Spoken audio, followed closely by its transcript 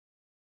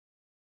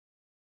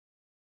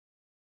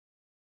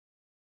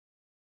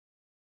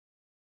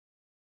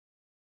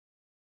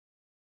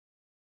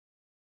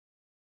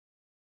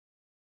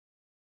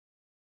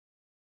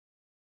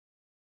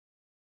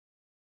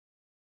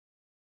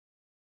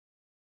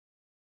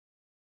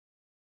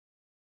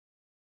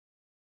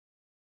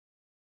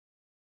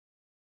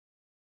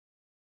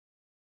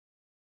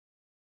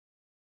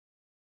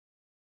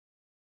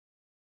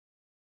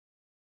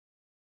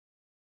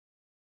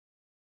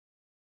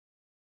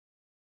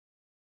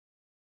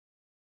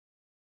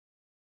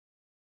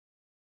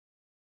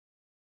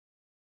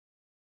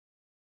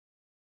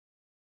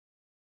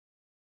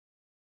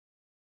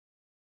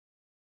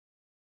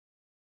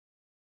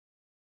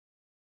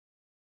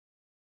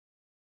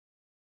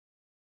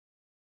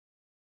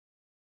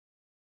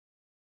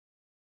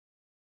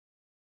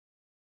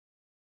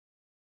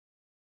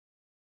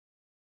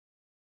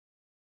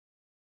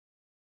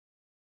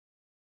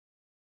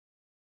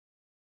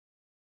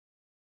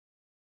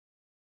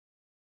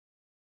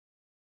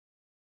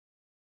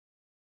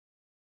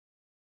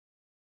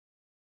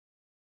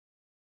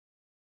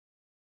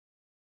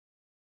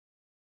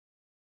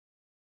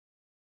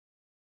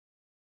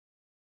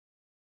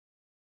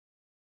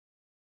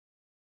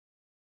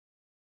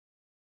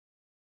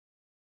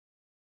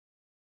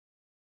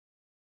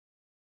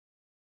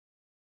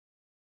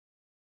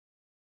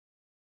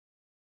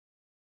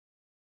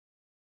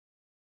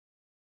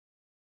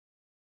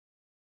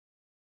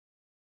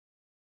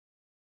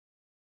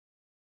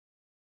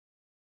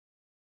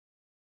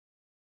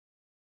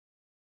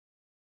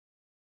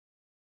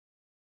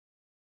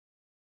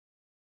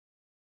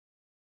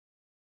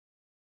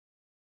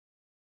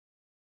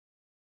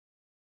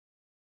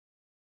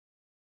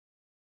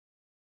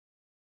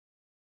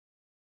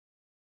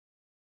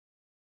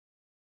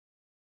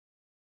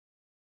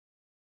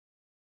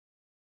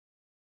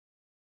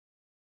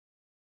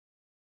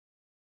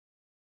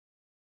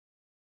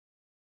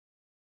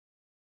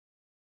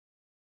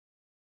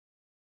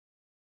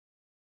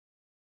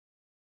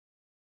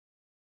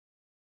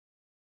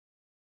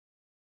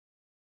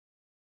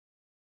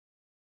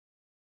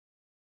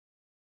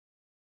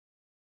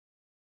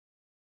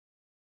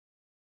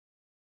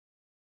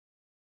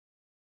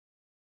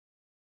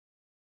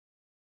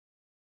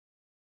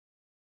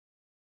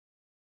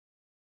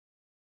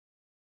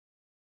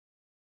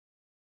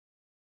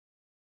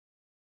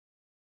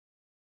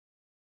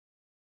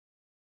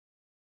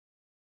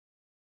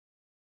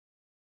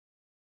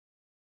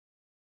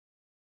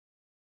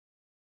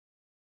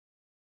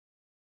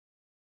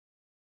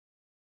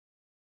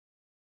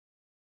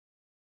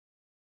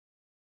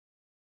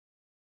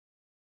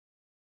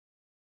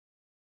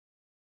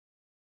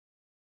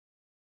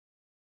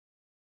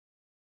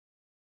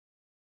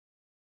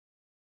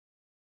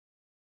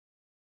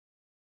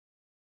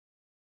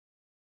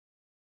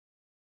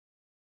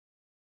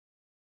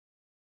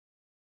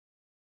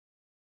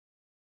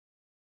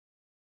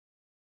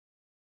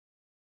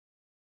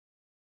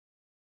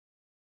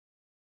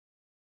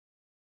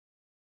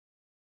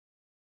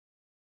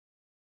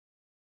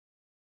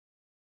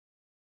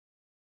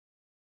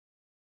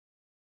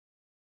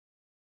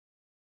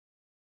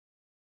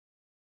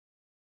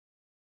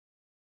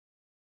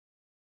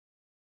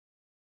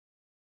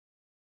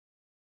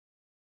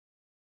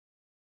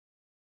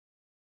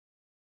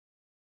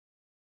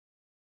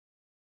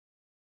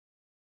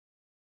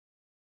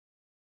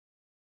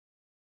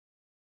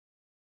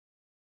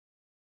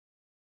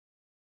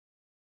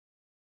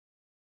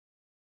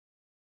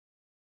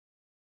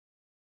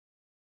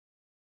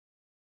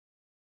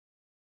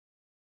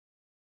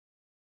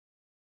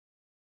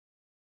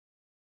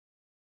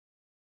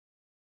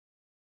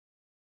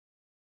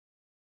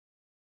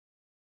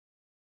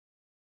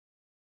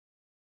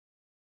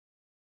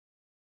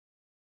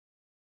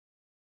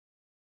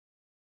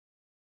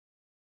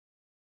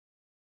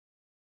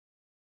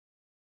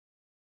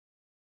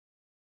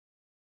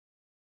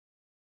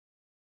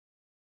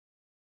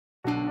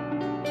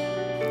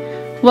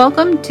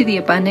Welcome to the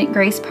Abundant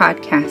Grace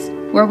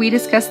Podcast, where we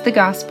discuss the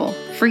gospel,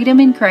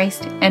 freedom in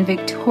Christ, and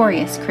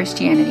victorious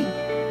Christianity.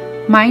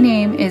 My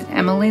name is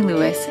Emily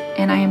Lewis,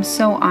 and I am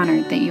so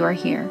honored that you are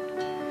here.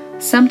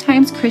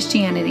 Sometimes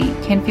Christianity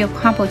can feel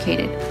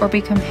complicated or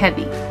become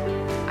heavy.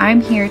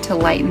 I'm here to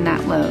lighten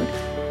that load.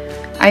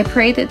 I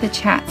pray that the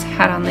chats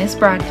had on this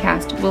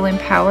broadcast will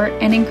empower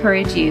and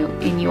encourage you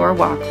in your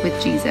walk with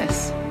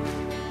Jesus.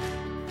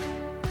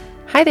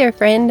 Hi there,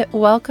 friend.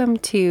 Welcome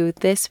to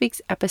this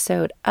week's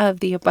episode of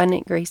the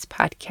Abundant Grace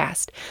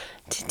Podcast.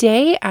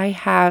 Today, I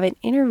have an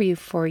interview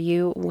for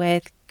you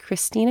with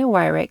Christina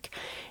Wyrick,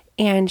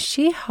 and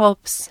she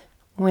helps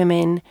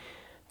women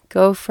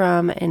go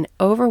from an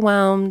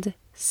overwhelmed,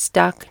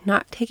 stuck,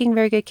 not taking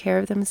very good care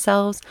of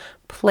themselves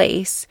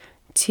place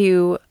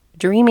to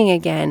dreaming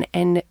again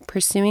and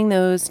pursuing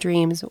those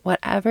dreams,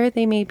 whatever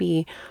they may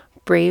be,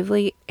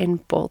 bravely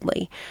and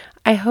boldly.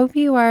 I hope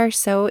you are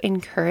so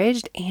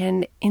encouraged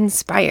and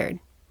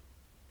inspired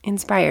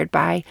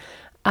by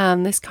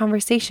this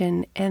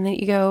conversation, and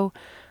that you go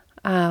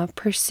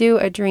pursue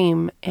a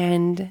dream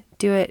and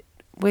do it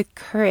with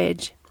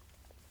courage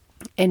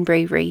and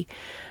bravery.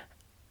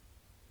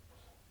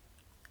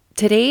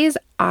 Today's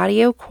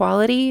audio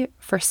quality,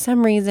 for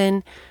some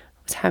reason,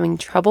 was having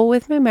trouble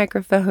with my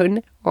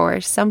microphone or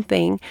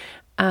something,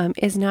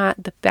 is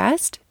not the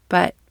best,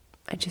 but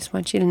I just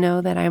want you to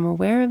know that I'm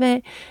aware of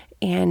it,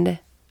 and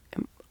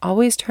I'm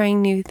always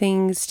trying new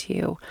things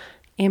to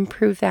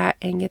improve that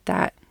and get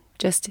that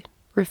just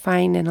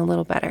refined and a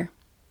little better.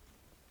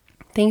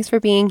 Thanks for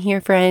being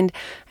here, friend.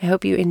 I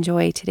hope you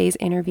enjoy today's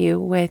interview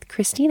with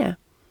Christina.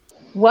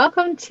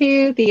 Welcome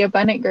to the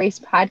Abundant Grace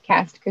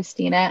Podcast,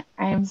 Christina.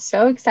 I am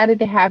so excited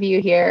to have you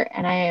here,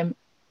 and I am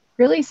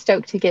really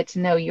stoked to get to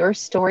know your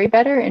story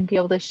better and be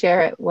able to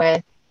share it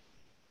with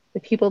the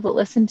people that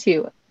listen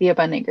to the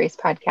Abundant Grace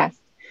Podcast.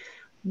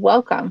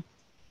 Welcome.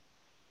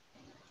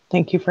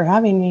 Thank you for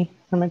having me.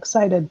 I'm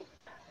excited.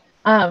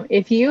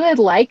 If you would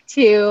like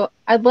to,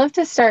 I'd love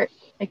to start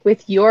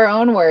with your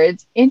own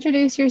words.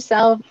 Introduce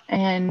yourself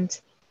and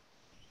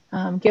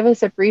give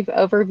us a brief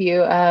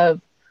overview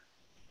of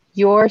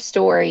your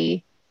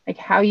story, like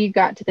how you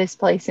got to this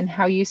place and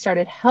how you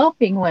started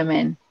helping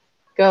women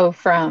go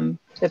from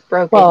the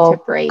broken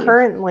to brave.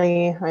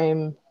 Currently,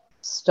 I'm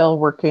still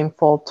working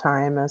full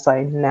time as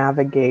I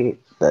navigate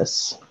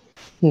this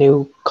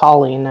new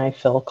calling I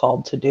feel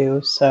called to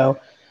do. So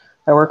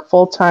I work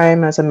full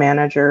time as a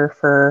manager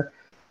for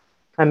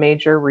a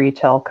major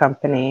retail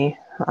company.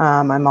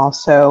 I'm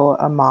also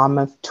a mom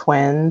of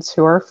twins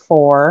who are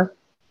 4.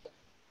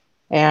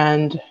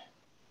 And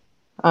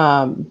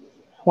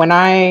when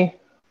I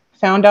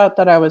found out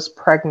that I was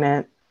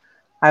pregnant,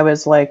 I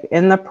was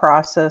in the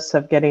process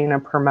of getting a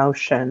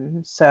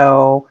promotion.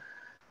 So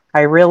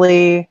I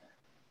really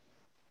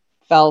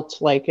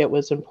felt like it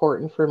was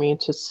important for me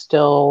to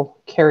still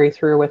carry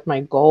through with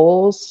my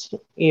goals,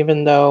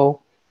 even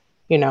though,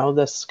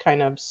 this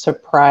kind of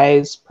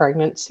surprise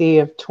pregnancy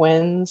of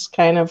twins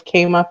kind of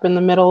came up in the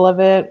middle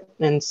of it.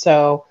 And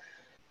so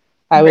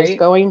I was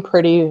going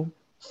pretty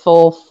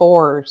full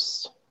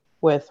force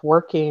with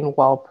working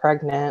while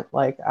pregnant.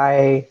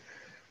 I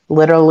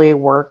literally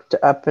worked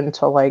up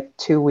until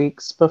 2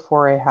 weeks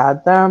before I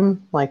had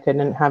them. I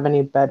didn't have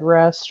any bed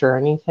rest or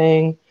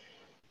anything.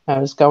 I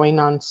was going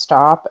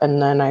nonstop,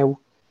 and then I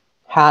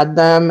had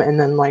them, and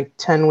then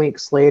 10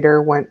 weeks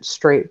later went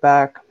straight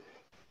back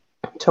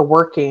to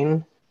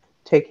working,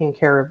 taking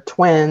care of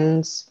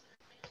twins.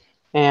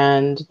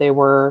 And they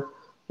were,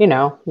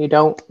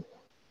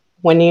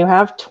 when you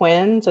have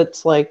twins,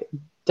 it's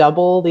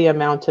double the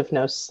amount of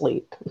no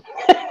sleep,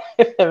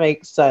 if it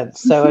makes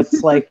sense. So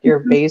it's you're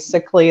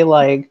basically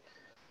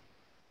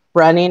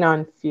running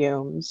on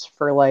fumes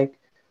for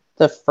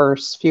the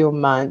first few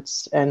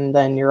months, and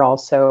then you're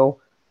also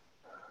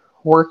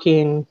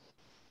working.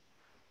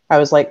 I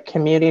was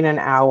commuting an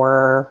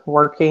hour,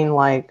 working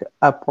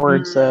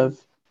upwards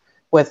of,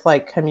 with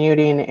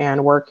commuting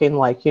and working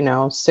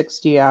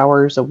 60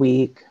 hours a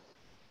week,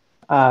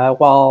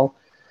 while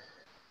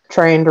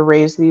trying to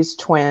raise these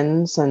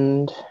twins.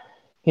 And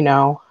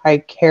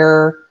I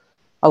care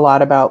a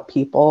lot about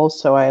people,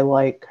 so I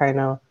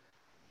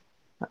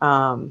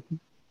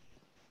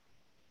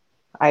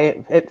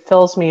it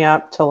fills me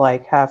up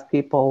to have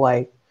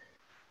people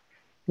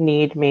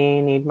need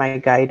my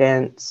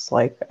guidance.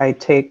 I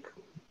take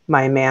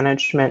my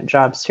management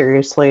job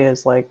seriously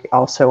as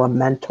also a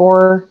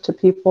mentor to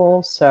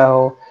people.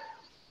 So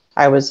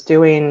I was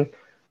doing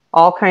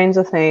all kinds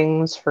of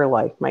things for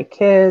my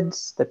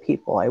kids, the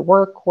people I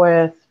work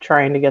with,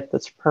 trying to get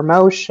this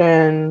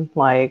promotion,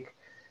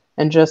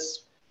 and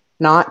just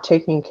not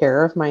taking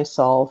care of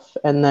myself.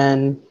 And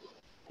then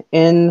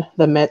in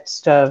the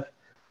midst of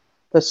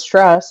the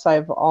stress,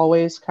 I've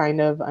always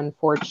kind of,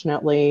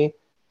 unfortunately,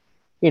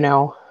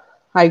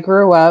 I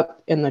grew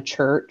up in the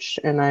church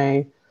and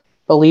I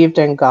believed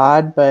in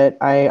God, but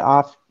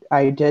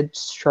I did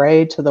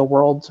stray to the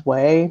world's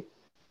way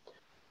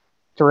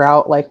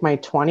throughout my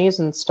 20s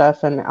and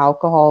stuff. And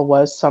alcohol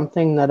was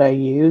something that I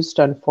used,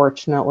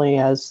 unfortunately,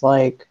 as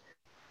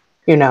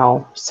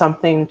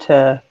something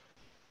to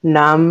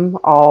numb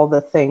all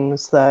the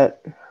things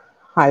that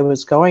I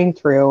was going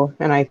through.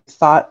 And I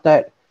thought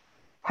that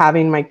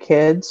having my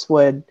kids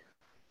would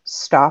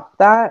stop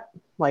that.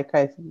 Like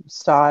I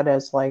saw it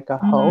as like a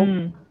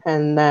hope.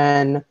 And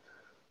then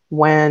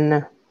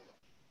when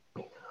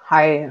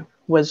I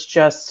was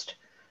just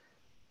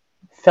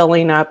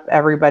filling up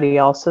everybody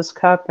else's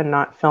cup and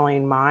not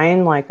filling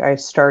mine, like I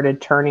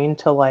started turning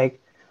to like,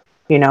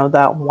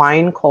 that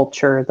wine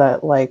culture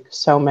that like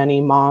so many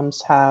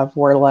moms have,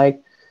 where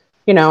like,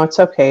 it's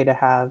okay to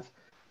have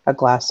a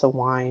glass of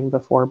wine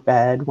before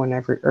bed when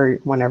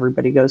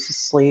everybody goes to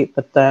sleep.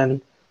 But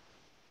then,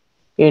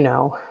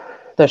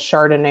 the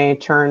Chardonnay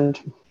turned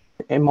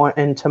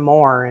into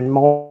more and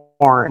more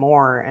and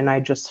more. And I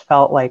just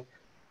felt like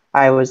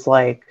I was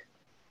like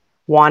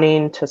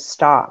wanting to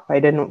stop. I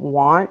didn't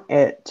want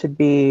it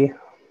to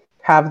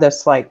have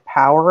this like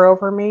power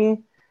over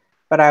me,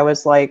 but I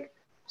was like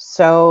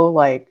so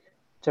like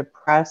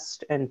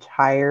depressed and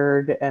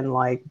tired and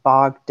like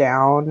bogged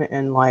down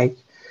and like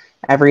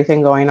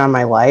everything going on in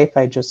my life.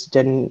 I just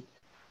didn't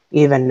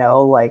even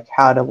know like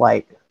how to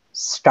like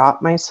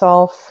stop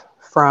myself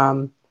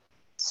from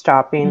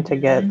stopping to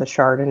get the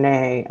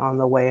Chardonnay on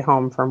the way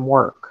home from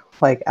work,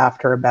 like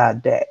after a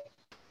bad day.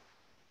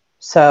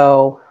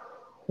 So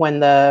when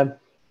the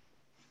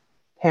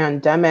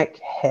pandemic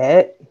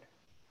hit,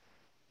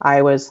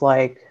 I was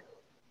like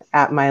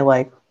at my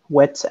like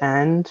wit's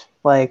end.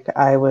 Like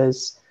I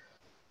was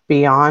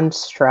beyond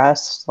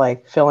stressed,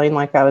 like feeling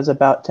like I was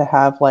about to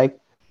have like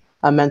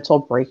a mental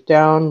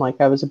breakdown.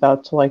 Like I was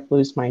about to like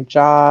lose my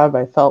job.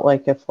 I felt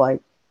like if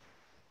like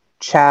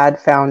Chad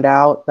found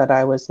out that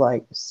I was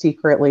like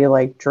secretly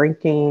like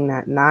drinking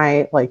at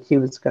night, like he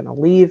was going to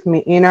leave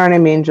me, you know what I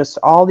mean? Just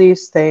all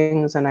these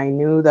things. And I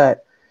knew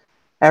that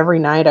every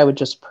night I would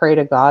just pray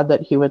to God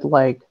that he would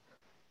like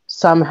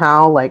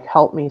somehow like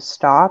help me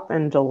stop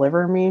and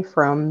deliver me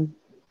from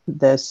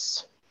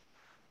this,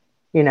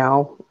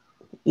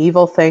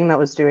 evil thing that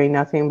was doing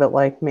nothing but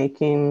like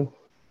making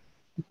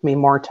me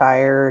more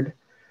tired,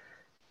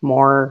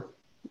 more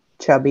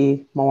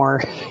chubby,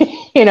 more,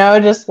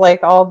 just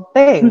like all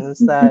things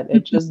that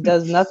it just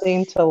does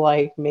nothing to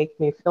like make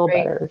me feel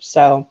better.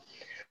 So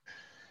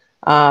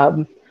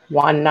one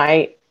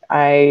night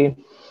I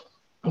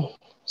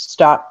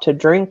stopped to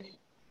drink,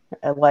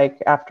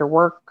 like after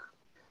work,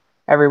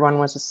 everyone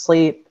was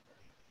asleep.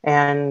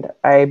 And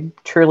I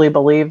truly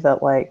believe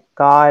that like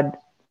God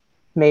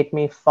made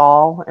me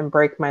fall and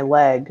break my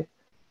leg.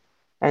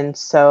 And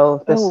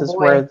so this is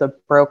where the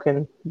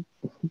broken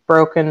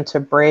to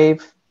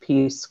brave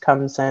piece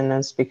comes in,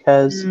 is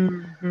because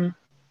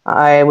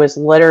I was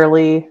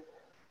literally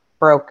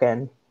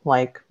broken,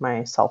 like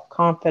my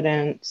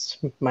self-confidence,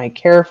 my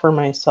care for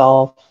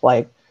myself,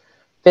 like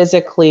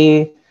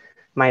physically,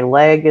 my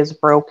leg is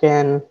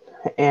broken,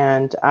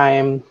 and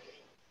I'm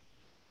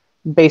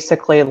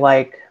basically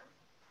like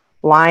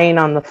lying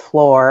on the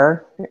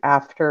floor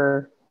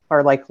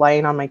or like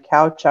lying on my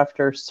couch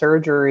after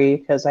surgery,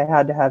 because I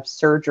had to have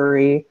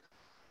surgery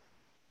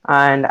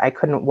and I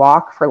couldn't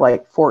walk for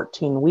like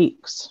 14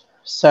 weeks.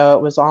 So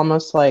it was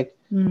almost like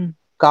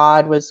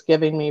God was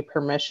giving me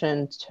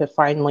permission to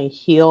finally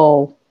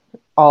heal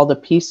all the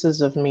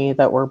pieces of me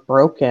that were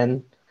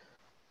broken.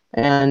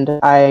 And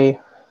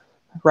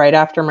right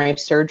after my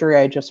surgery,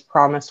 I just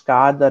promised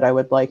God that I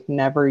would like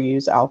never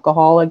use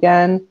alcohol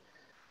again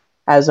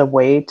as a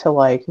way to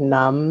like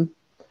numb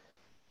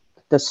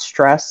the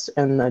stress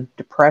and the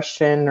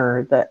depression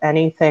or the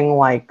anything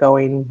like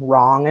going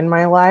wrong in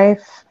my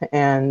life.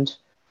 And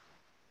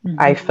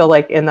I feel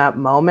like in that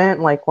moment,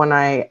 like when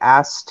I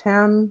asked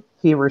him,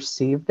 he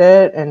received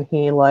it and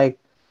he like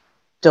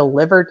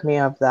delivered me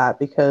of that,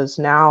 because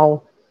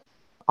now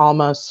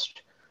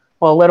almost,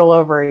 well, a little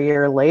over a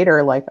year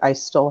later, like I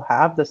still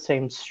have the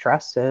same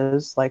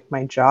stresses. Like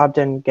my job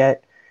didn't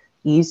get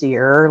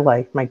easier.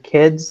 Like my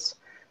kids,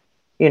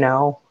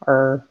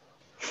 are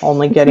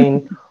only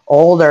getting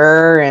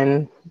older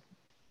and,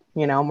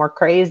 more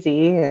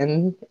crazy,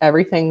 and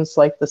everything's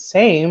like the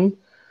same.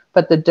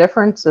 But the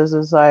difference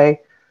is I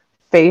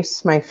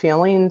face my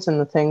feelings and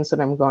the things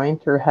that I'm going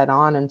through head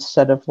on,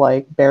 instead of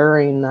like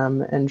burying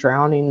them and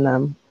drowning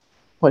them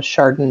with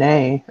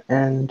Chardonnay.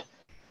 And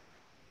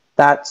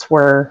that's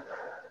where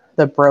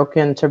the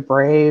broken to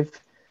brave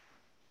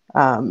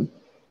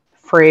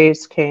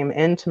phrase came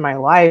into my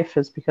life,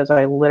 is because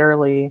I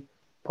literally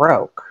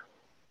broke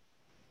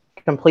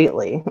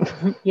completely.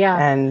 Yeah.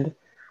 And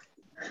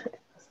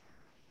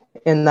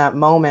in that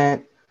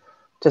moment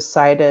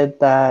decided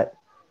that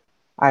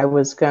I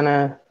was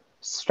gonna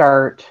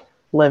start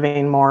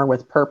living more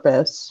with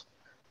purpose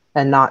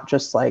and not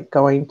just like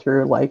going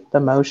through like the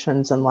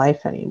motions in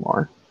life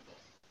anymore.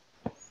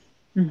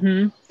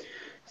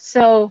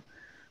 So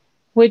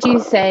would you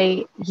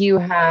say you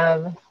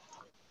have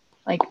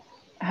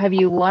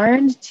you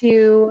learned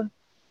to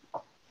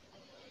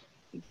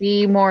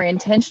be more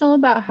intentional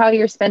about how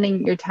you're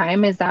spending your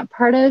time? Is that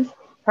part of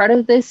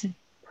this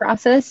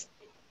process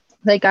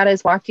that God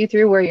has walked you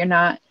through, where you're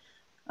not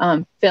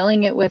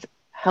filling it with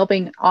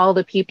helping all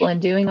the people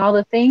and doing all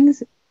the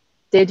things,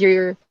 did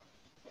your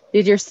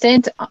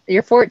stint,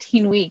 your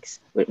 14 weeks,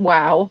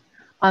 wow,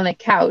 on the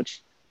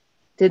couch,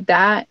 did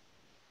that,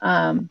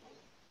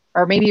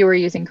 or maybe you were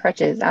using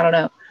crutches, I don't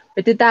know,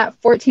 but did that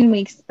 14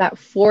 weeks, that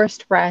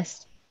forced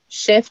rest,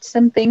 shift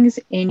some things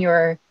in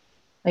your,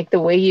 like the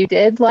way you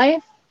did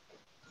life?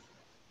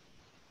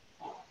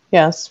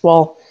 Yes.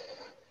 Well,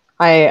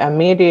 I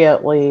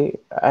immediately,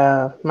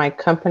 my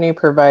company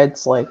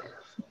provides like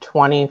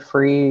 20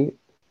 free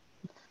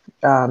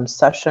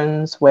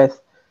sessions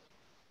with,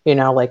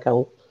 like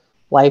a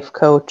life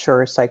coach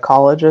or a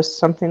psychologist,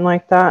 something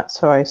like that.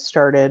 So I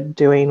started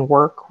doing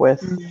work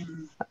with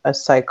a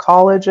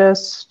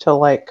psychologist to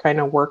like kind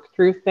of work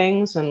through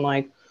things. And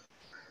like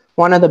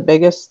one of the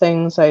biggest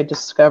things I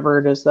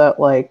discovered is that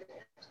like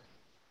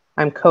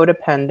I'm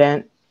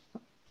codependent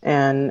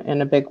and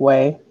in a big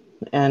way.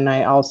 And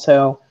I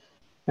also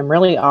am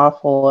really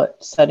awful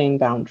at setting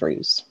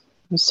boundaries.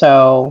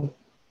 So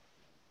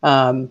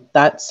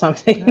that's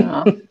something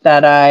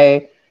that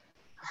I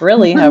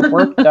really have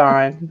worked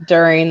on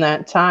during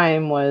that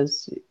time.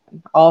 Was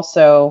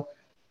also,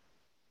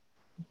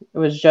 it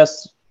was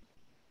just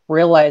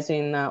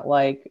realizing that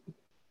like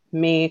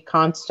me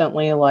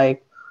constantly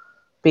like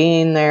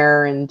being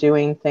there and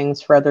doing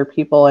things for other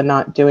people and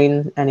not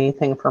doing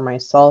anything for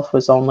myself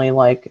was only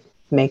like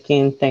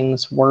making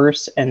things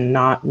worse and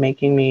not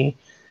making me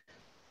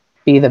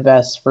be the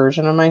best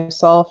version of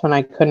myself. And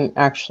I couldn't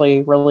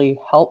actually really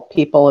help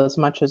people as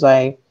much as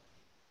I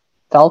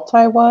felt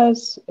I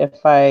was if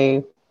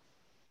I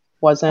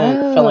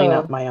wasn't filling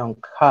up my own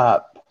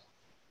cup.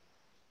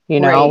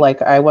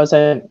 Like I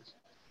wasn't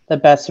the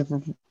best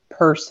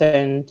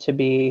person to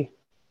be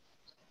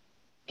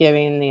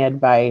giving the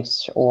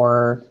advice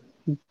or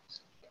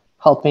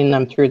helping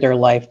them through their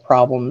life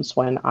problems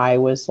when I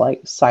was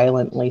like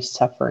silently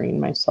suffering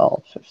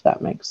myself, if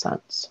that makes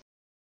sense.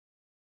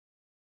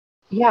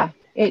 Yeah,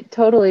 it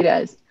totally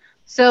does.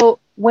 So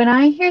when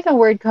I hear the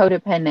word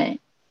codependent,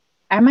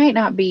 I might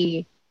not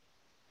be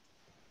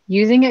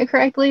using it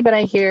correctly, but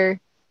I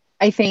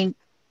think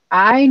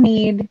I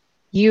need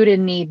you to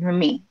need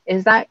me.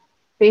 Is that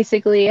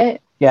basically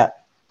it? Yeah.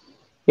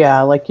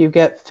 Yeah, like you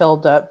get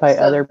filled up by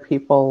other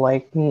people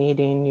like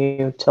needing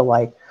you to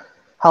like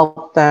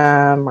help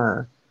them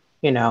or,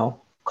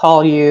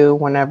 call you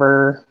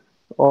whenever,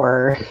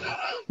 or,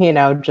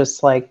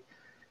 just like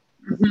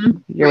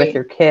you're with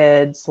your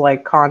kids,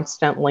 like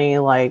constantly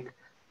like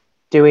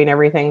doing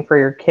everything for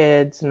your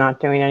kids,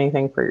 not doing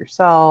anything for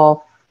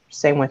yourself.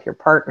 Same with your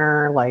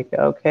partner, like,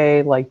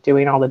 okay, like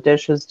doing all the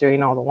dishes,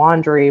 doing all the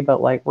laundry,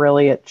 but like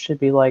really it should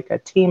be like a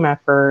team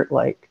effort,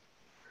 like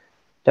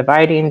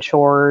dividing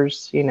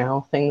chores,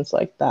 things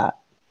like that.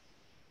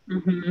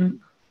 Mm-hmm.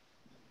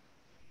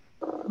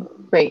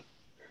 Great.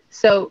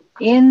 So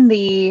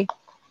in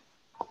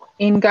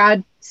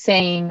God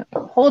saying,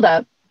 hold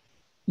up,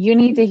 you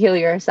need to heal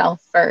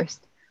yourself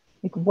first.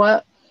 Like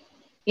what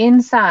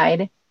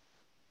inside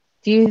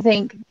do you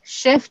think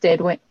shifted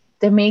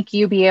to make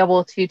you be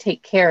able to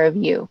take care of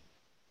you?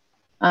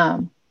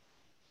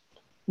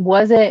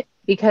 Was it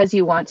because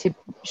you want to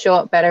show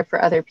up better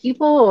for other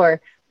people,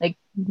 or like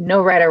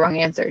no right or wrong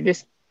answer?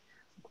 Just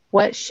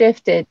what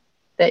shifted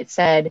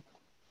that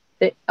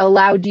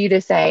allowed you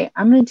to say,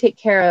 I'm going to take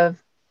care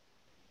of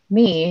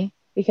me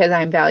because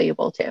I'm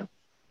valuable too?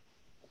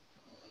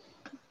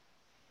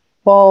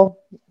 Well,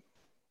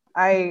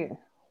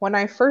 when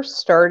I first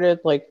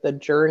started like the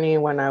journey,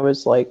 when I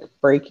was like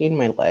breaking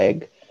my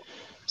leg,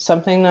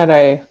 something that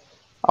I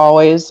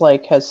always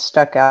like has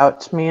stuck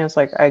out to me is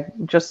like I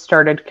just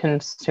started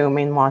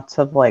consuming lots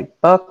of like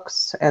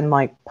books and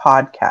like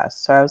podcasts.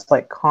 So I was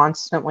like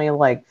constantly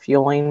like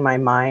fueling my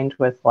mind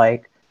with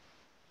like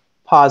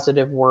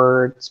positive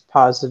words,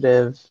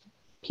 positive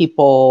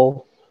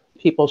people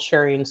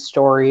sharing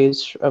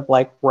stories of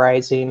like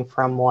rising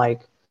from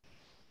like,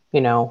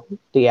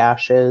 the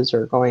ashes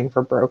or going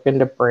from broken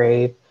to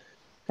brave.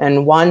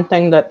 And one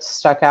thing that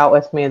stuck out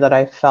with me that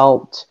I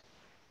felt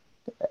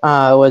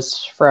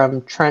was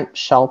from Trent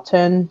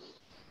Shelton.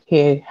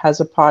 He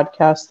has a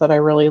podcast that I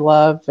really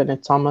love, and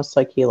it's almost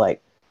like he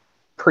like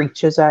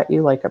preaches at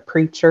you like a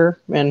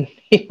preacher. And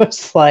he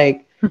was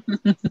like,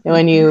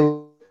 when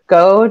you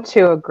go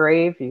to a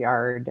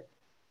graveyard,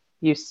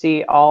 you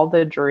see all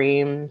the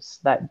dreams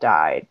that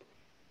died.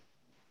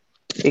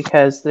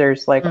 Because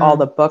there's like all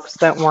the books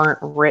that weren't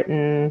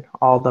written,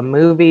 all the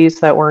movies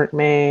that weren't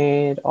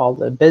made, all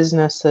the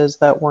businesses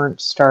that weren't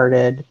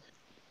started,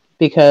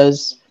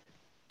 because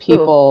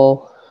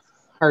people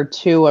are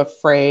too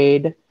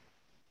afraid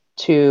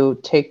to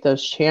take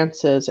those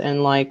chances.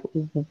 And like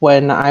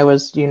when I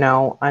was,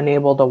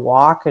 unable to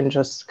walk and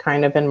just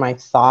kind of in my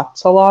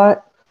thoughts a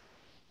lot,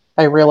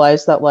 I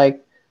realized that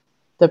like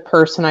the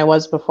person I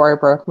was before I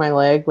broke my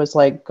leg was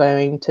like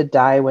going to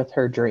die with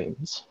her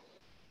dreams.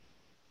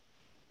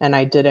 And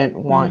I didn't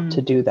want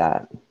to do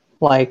that.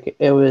 Like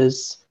it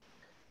was,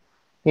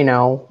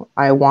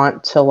 I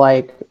want to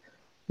like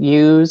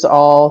use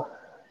all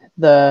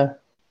the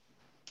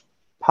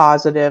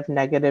positive,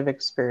 negative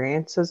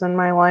experiences in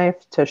my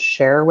life to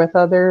share with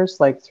others,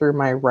 like through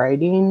my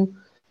writing,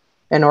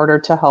 in order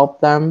to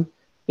help them,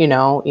 you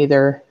know,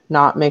 either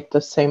not make the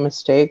same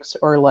mistakes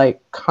or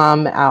like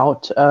come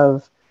out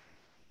of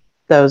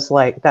those,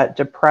 like that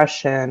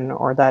depression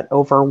or that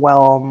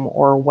overwhelm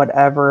or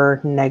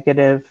whatever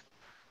negative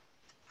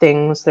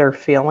things they're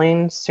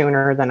feeling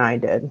sooner than I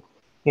did.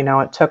 You know,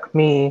 it took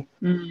me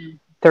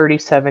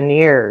 37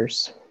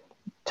 years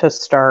to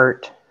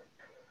start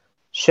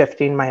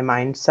shifting my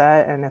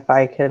mindset. And if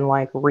I can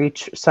like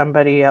reach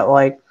somebody at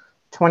like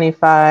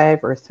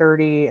 25 or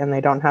 30 and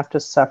they don't have to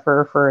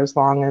suffer for as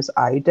long as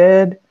I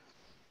did,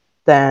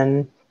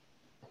 then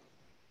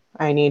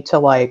I need to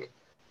like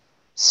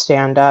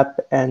stand up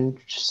and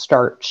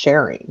start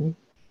sharing.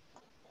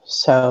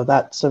 So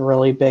that's a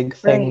really big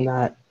thing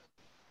that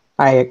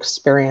I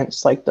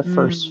experienced like the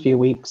first few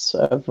weeks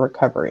of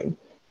recovering.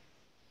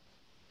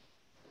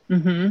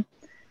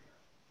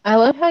 I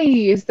love how you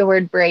use the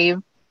word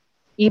brave,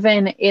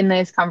 even in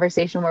this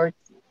conversation where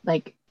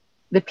like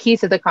the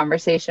piece of the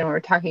conversation where we're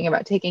talking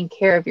about taking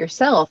care of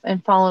yourself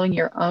and following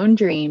your own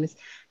dreams,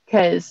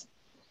 because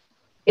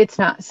it's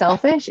not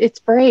selfish, it's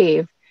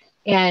brave.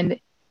 And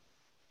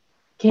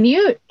can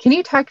you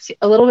talk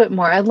a little bit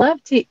more? I'd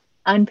love to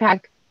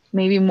unpack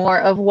maybe more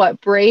of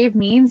what brave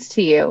means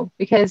to you,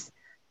 because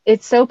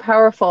it's so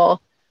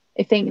powerful,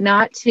 I think,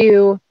 not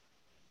to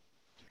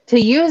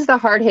use the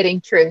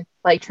hard-hitting truth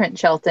like Trent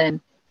Shelton,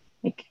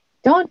 like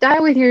don't die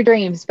with your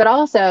dreams, but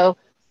also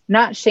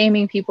not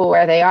shaming people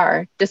where they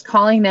are, just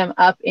calling them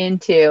up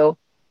into,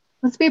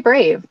 let's be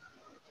brave.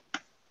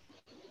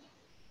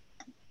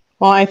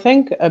 Well, I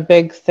think a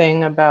big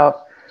thing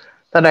about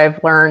that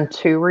I've learned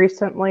too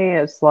recently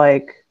is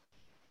like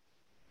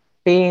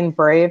being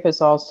brave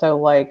is also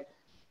like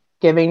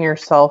giving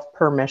yourself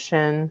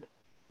permission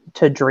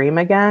to dream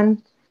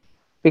again.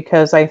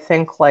 Because I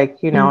think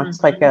like, you know,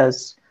 it's like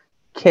as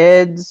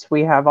kids,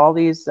 we have all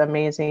these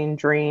amazing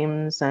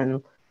dreams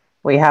and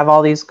we have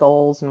all these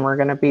goals and we're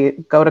going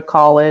to go to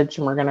college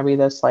and we're going to be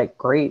this like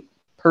great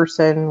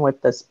person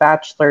with this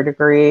bachelor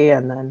degree,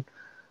 and then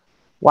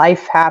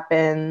life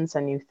happens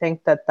and you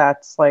think that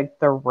that's like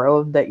the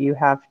road that you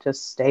have to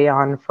stay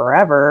on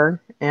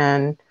forever,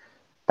 and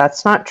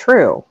that's not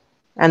true.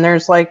 And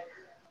there's like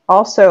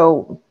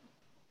also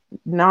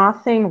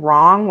nothing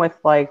wrong with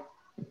like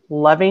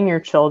loving your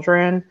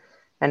children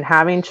and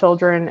having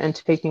children and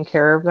taking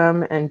care of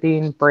them and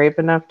being brave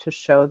enough to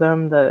show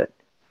them that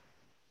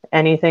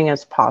anything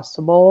is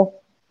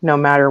possible no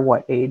matter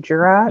what age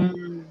you're at.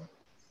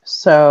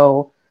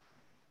 So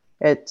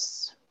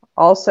it's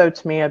also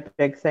to me a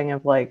big thing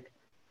of like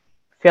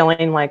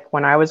feeling like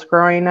when I was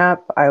growing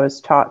up, I was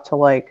taught to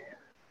like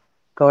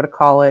go to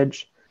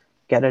college,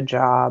 get a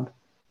job,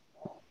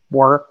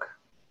 work,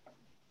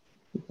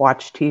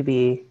 watch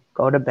TV,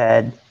 go to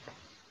bed,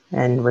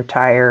 and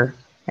retire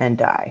and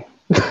die.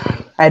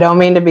 I don't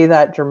mean to be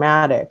that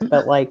dramatic,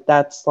 but like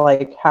that's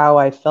like how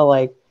I feel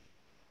like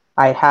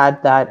I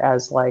had that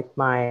as like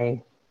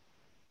my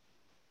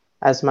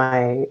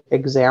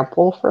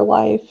example for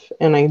life.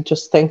 And I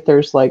just think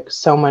there's like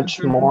so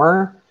much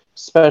more,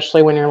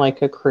 especially when you're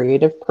like a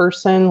creative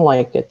person,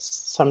 like it's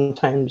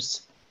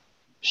sometimes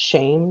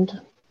shamed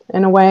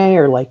in a way,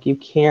 or like you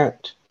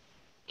can't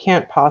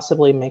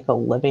possibly make a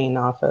living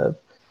off of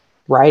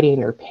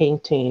writing or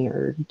painting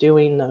or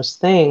doing those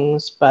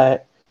things.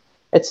 But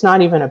it's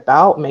not even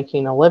about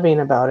making a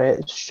living about it.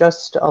 It's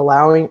just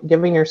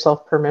giving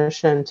yourself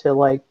permission to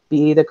like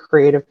be the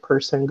creative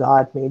person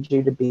God made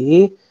you to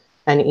be.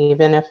 And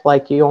even if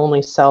like you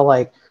only sell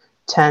like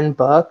 10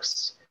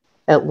 books,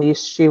 at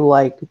least you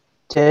like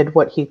did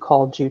what he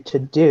called you to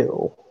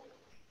do.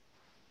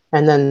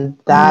 And then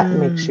that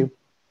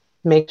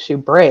makes you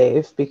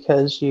brave,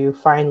 because you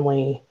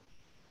finally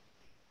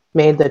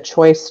made the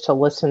choice to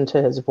listen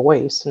to his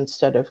voice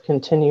instead of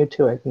continue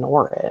to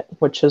ignore it,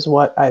 which is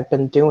what I've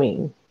been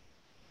doing.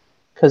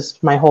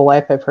 Because my whole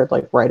life I've heard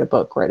like, write a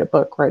book.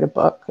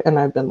 And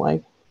I've been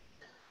like,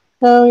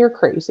 no, you're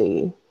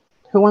crazy.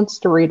 Who wants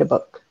to read a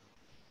book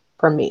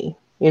from me?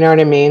 You know what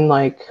I mean?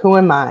 Like, who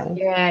am I?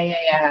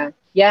 Yeah.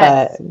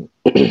 Yes.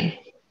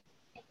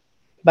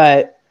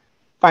 But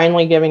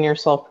finally giving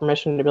yourself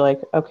permission to be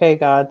like, okay,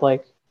 God,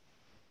 like,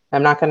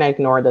 I'm not going to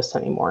ignore this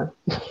anymore.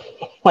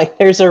 Like,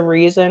 there's a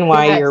reason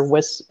why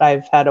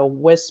I've had a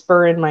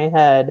whisper in my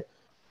head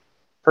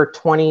for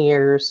 20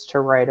 years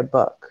to write a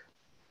book.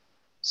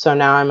 So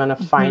now I'm going to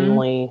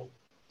finally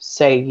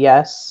say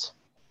yes.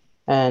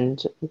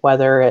 And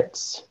whether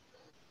it's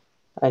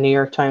a New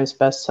York Times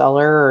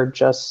bestseller or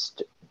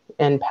just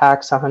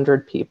impacts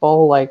 100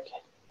 people, like,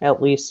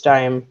 at least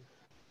I'm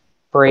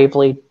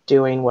bravely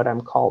doing what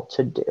I'm called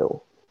to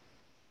do.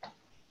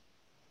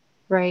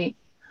 Right.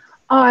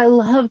 Oh, I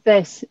love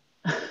this.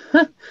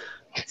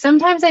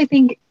 Sometimes I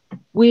think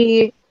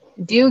we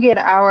do get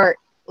our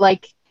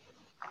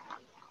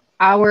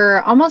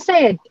almost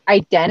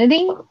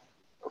identity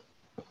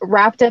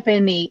wrapped up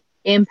in the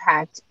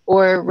impact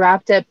or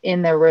wrapped up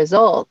in the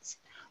results,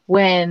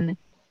 when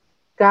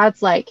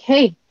God's like,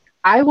 hey,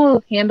 I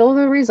will handle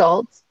the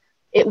results.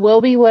 it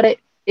will be what it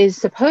is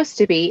supposed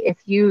to be if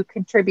you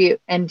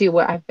contribute and do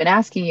what I've been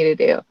asking you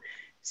to do.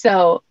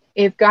 So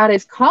if God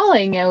is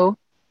calling you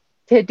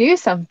to do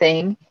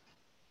something,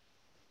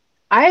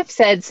 I've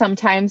said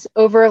sometimes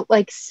over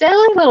like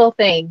silly little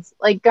things,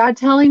 like God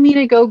telling me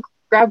to go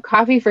grab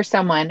coffee for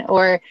someone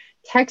or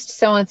text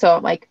so and so.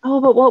 I'm like,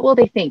 oh, but what will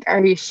they think?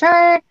 Are you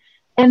sure?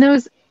 And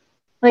those,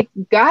 like,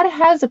 God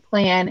has a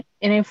plan.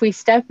 And if we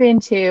step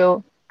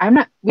into,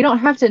 we don't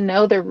have to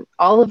know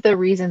all of the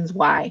reasons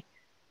why.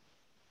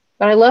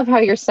 But I love how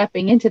you're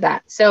stepping into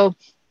that. So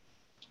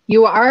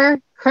you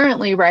are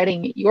currently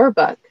writing your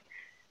book.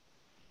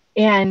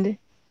 And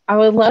I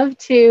would love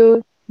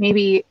to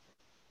maybe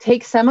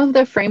take some of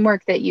the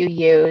framework that you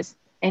use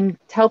and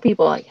tell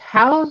people, like,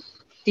 how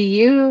do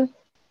you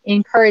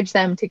encourage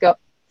them to go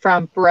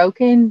from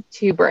broken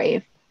to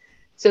brave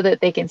so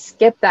that they can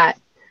skip that?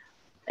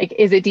 Like,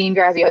 is it Dean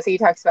Graziosi? He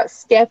talks about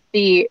skip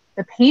the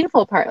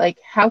painful part. Like,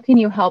 how can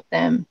you help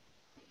them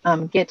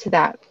get to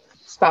that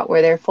spot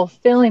where they're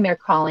fulfilling their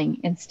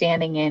calling and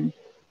standing in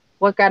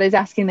what God is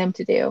asking them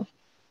to do?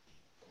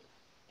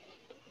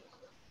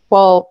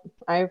 Well,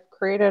 I've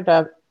created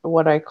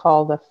what I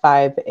call the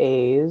 5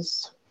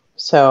 A's.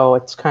 So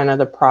it's kind of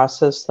the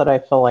process that I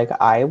feel like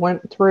I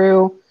went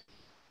through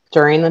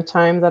during the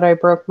time that I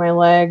broke my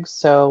leg.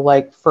 So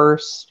like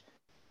first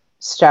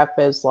step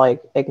is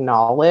like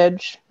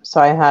acknowledge. So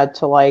I had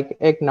to like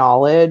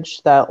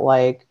acknowledge that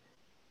like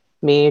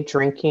me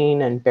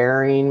drinking and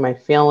burying my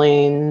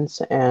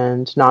feelings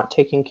and not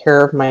taking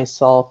care of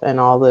myself and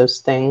all those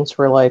things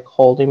were like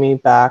holding me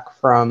back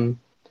from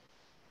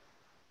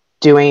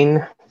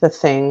doing the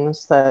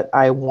things that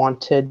I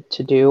wanted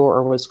to do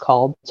or was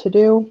called to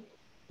do.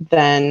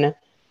 Then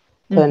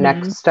the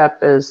next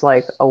step is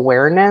like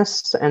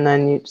awareness. And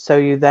then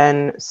you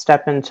then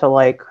step into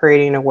like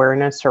creating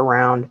awareness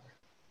around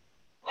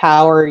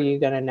how are you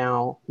going to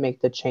now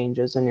make the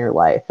changes in your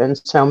life? And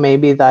so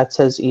maybe that's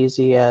as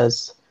easy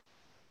as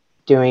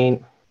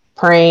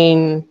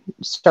praying,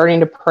 starting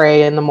to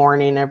pray in the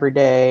morning every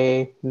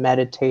day,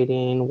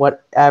 meditating,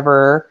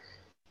 whatever,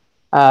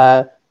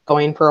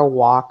 going for a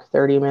walk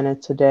 30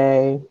 minutes a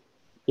day,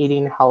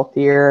 eating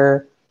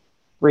healthier,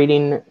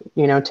 reading,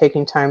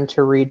 taking time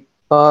to read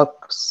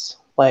books,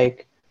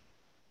 like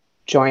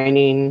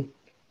joining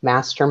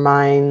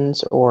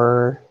masterminds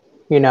or,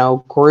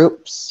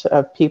 groups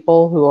of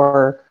people who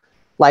are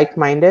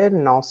like-minded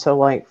and also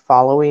like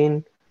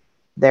following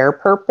their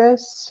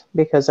purpose,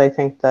 because I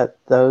think that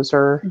those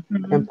are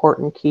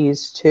important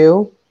keys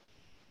too.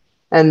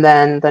 And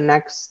then the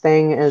next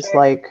thing is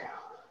like,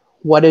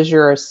 what is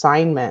your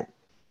assignment?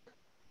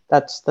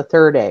 That's the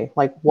third A.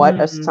 Like, what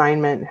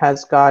assignment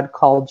has God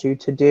called you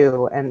to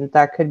do? And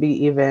that could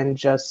be even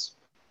just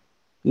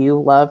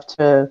you love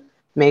to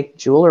make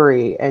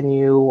jewelry and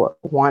you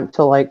want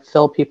to like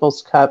fill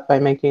people's cup by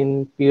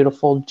making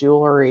beautiful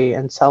jewelry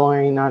and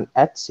selling on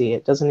Etsy.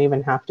 It doesn't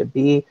even have to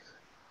be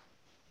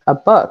a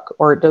book,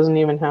 or it doesn't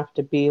even have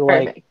to be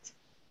like,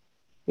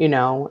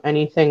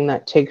 anything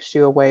that takes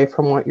you away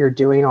from what you're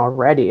doing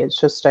already. It's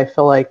just, I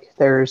feel like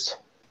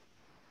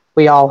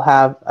we all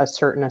have a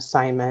certain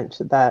assignment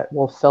that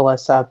will fill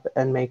us up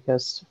and make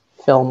us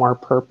feel more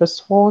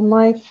purposeful in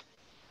life.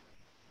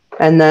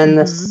 And then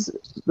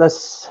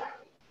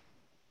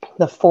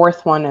the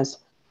fourth one is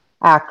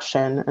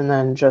action. And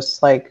then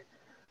just like,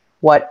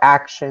 what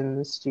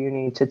actions do you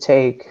need to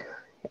take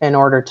in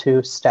order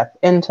to step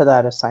into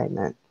that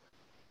assignment?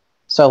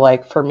 So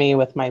like for me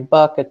with my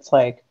book, it's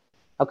like,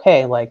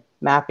 okay, like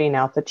mapping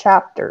out the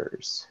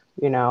chapters,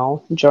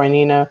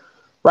 joining a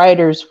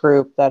writer's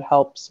group that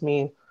helps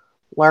me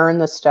learn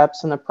the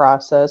steps in the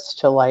process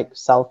to like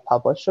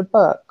self-publish a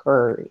book,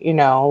 or,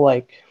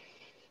 like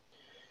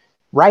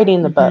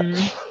writing the book,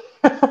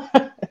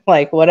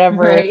 like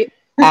whatever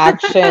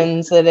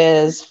actions it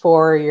is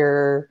for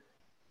your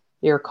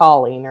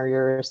calling or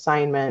your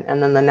assignment.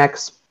 And then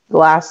the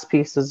last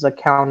piece is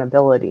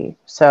accountability.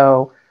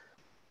 So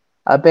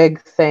a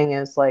big thing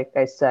is, like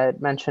I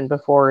mentioned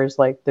before, is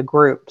like the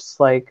groups,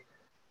 like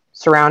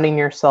surrounding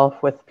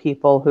yourself with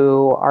people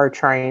who are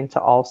trying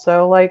to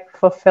also like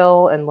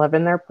fulfill and live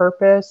in their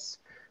purpose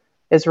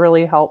is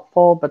really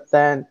helpful. But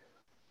then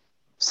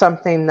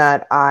something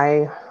that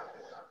I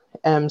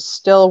am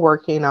still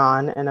working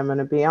on, and I'm going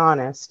to be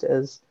honest,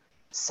 is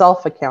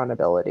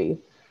self-accountability.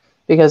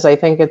 Because I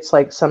think it's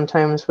like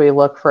sometimes we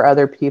look for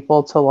other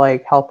people to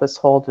like help us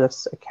hold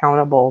us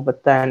accountable,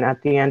 but then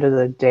at the end of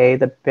the day,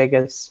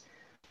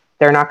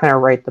 they're not going to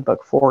write the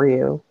book for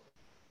you.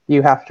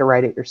 You have to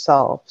write it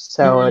yourself.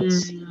 So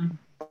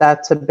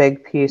that's a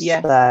big piece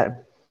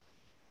that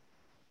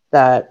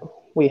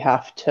we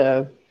have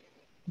to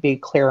be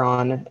clear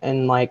on,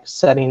 and like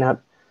setting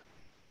up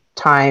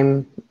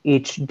time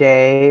each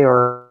day,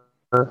 or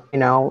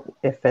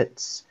if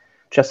it's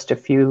just a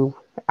few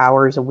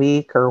hours a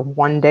week or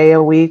one day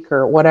a week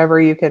or whatever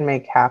you can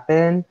make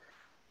happen,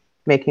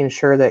 making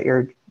sure that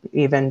you're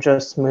even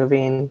just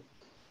moving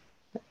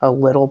a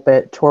little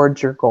bit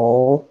towards your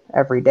goal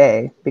every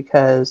day,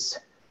 because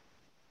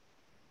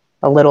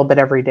a little bit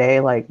every day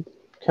like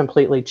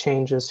completely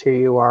changes who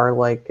you are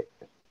like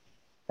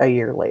a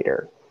year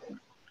later.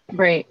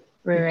 Right.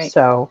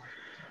 So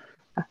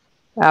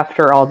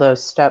after all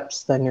those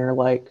steps, then you're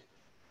like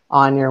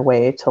on your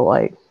way to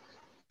like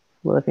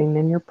living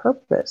in your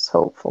purpose,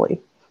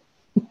 hopefully.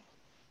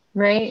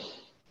 Right.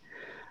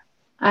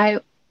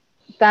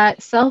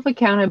 That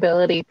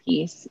self-accountability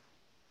piece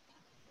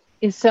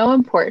is so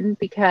important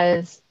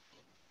because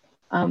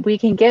we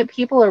can get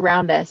people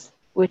around us,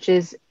 which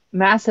is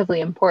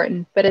massively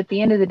important. But at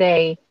the end of the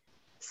day,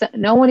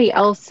 nobody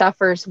else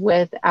suffers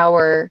with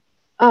our,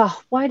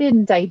 oh, why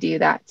didn't I do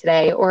that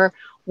today? Or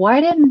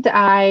why didn't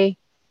I,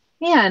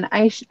 man,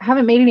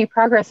 haven't made any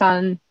progress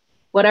on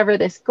whatever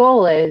this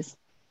goal is.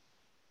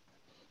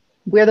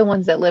 We're the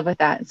ones that live with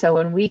that. So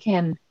when we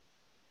can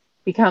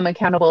become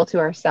accountable to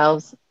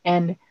ourselves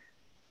and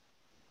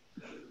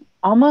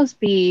almost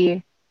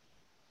be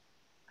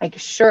like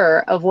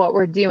sure of what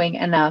we're doing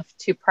enough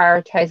to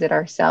prioritize it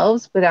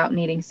ourselves without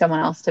needing someone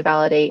else to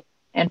validate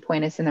and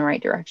point us in the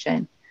right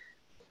direction.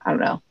 I don't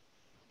know,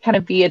 kind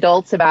of be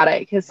adults about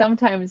it, because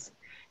sometimes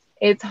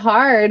it's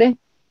hard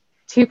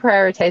to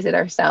prioritize it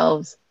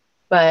ourselves.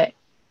 But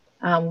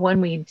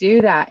when we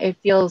do that, it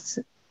feels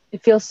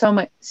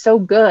so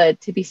good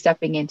to be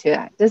stepping into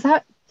that. Does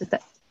that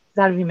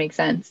even make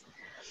sense?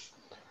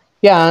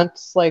 Yeah,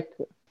 it's like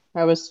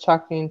I was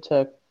talking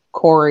to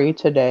Corey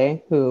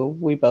today, who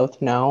we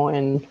both know,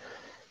 and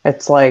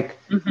it's like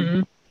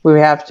we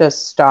have to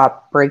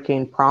stop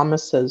breaking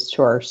promises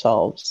to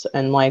ourselves.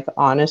 And like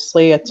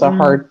honestly, it's a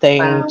hard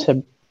thing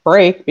to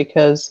break,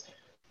 because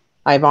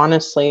I've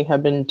honestly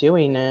have been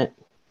doing it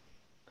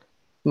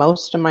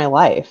most of my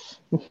life.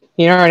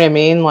 You know what I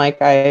mean?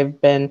 Like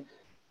I've been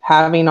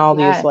having all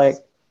these like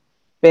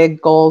big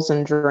goals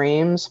and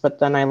dreams, but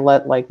then I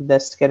let like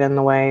this get in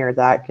the way or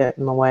that get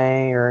in the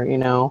way, or, you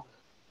know,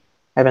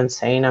 I've been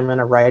saying I'm going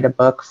to write a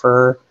book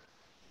for,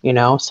 you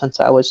know, since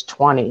I was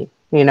 20,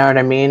 you know what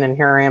I mean? And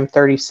here I am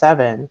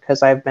 37,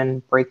 because I've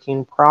been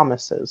breaking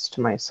promises to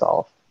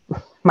myself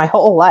my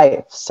whole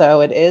life.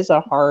 So it is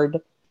a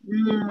hard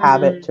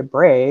habit to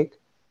break,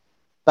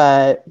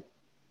 but,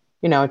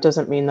 you know, it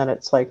doesn't mean that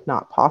it's like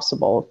not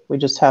possible. We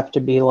just have to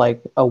be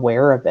like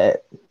aware of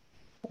it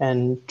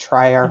and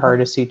try our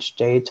hardest each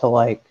day to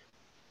like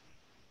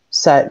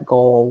set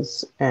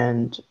goals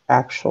and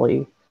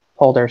actually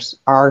hold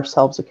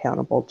ourselves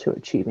accountable to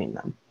achieving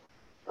them.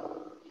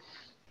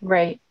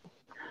 Right.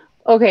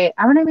 Okay,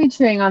 I'm going to be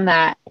chewing on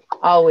that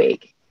all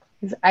week,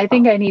 because I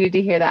think I needed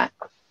to hear that.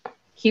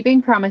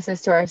 Keeping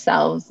promises to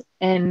ourselves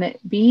and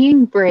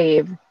being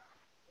brave.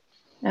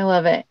 I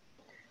love it.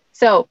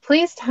 So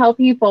please tell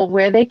people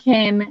where they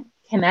can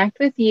connect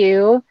with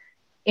you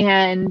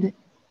and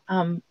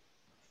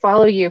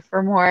follow you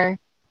for more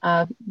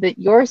of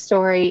your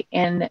story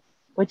and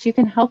what you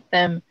can help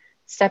them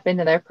step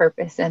into their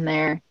purpose and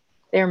their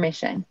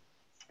mission.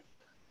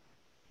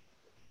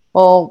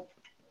 Well,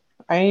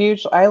 I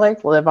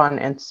like live on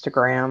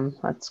Instagram.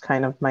 That's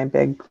kind of my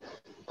big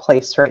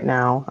place right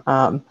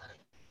now.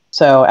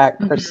 So at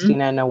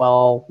Christina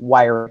Noel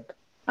Wyrick.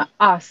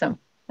 Awesome.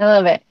 I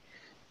love it.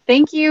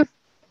 Thank you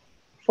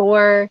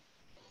for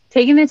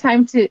taking the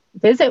time to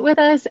visit with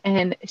us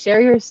and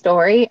share your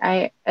story.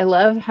 I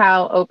love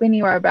how open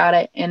you are about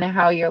it, and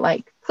how you're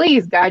like,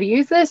 please, God,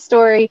 use this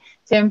story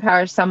to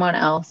empower someone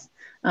else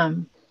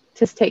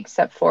to take a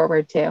step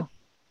forward too.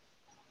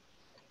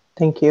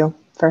 Thank you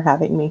for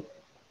having me.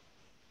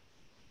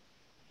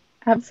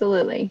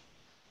 Absolutely.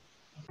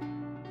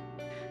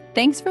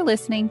 Thanks for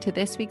listening to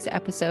this week's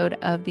episode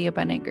of the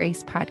Abundant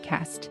Grace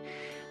Podcast.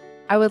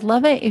 I would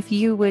love it if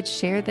you would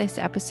share this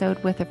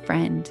episode with a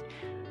friend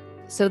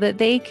so that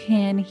they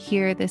can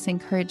hear this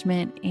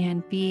encouragement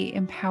and be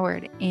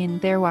empowered in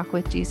their walk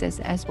with Jesus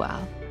as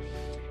well.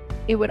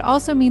 It would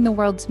also mean the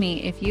world to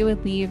me if you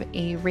would leave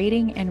a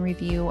rating and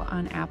review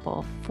on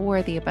Apple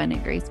for the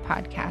Abundant Grace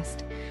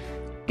Podcast.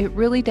 It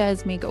really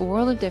does make a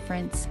world of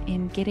difference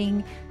in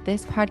getting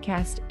this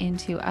podcast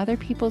into other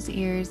people's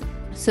ears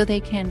so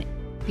they can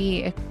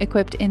be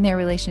equipped in their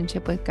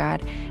relationship with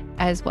God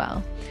as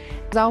well.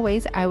 As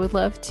always, I would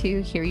love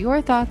to hear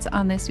your thoughts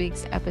on this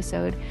week's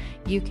episode.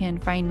 You can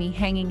find me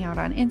hanging out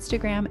on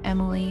Instagram,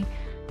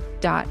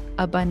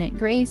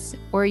 Emily.abundantgrace,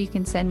 or you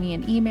can send me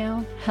an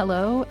email,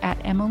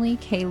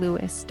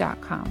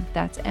 hello@emilyklouis.com.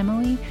 That's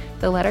Emily,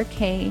 the letter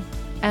K,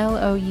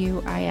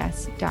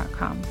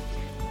 LOUIS.com.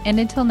 And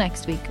until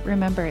next week,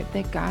 remember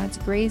that God's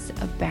grace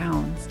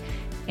abounds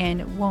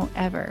and won't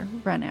ever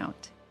run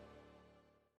out.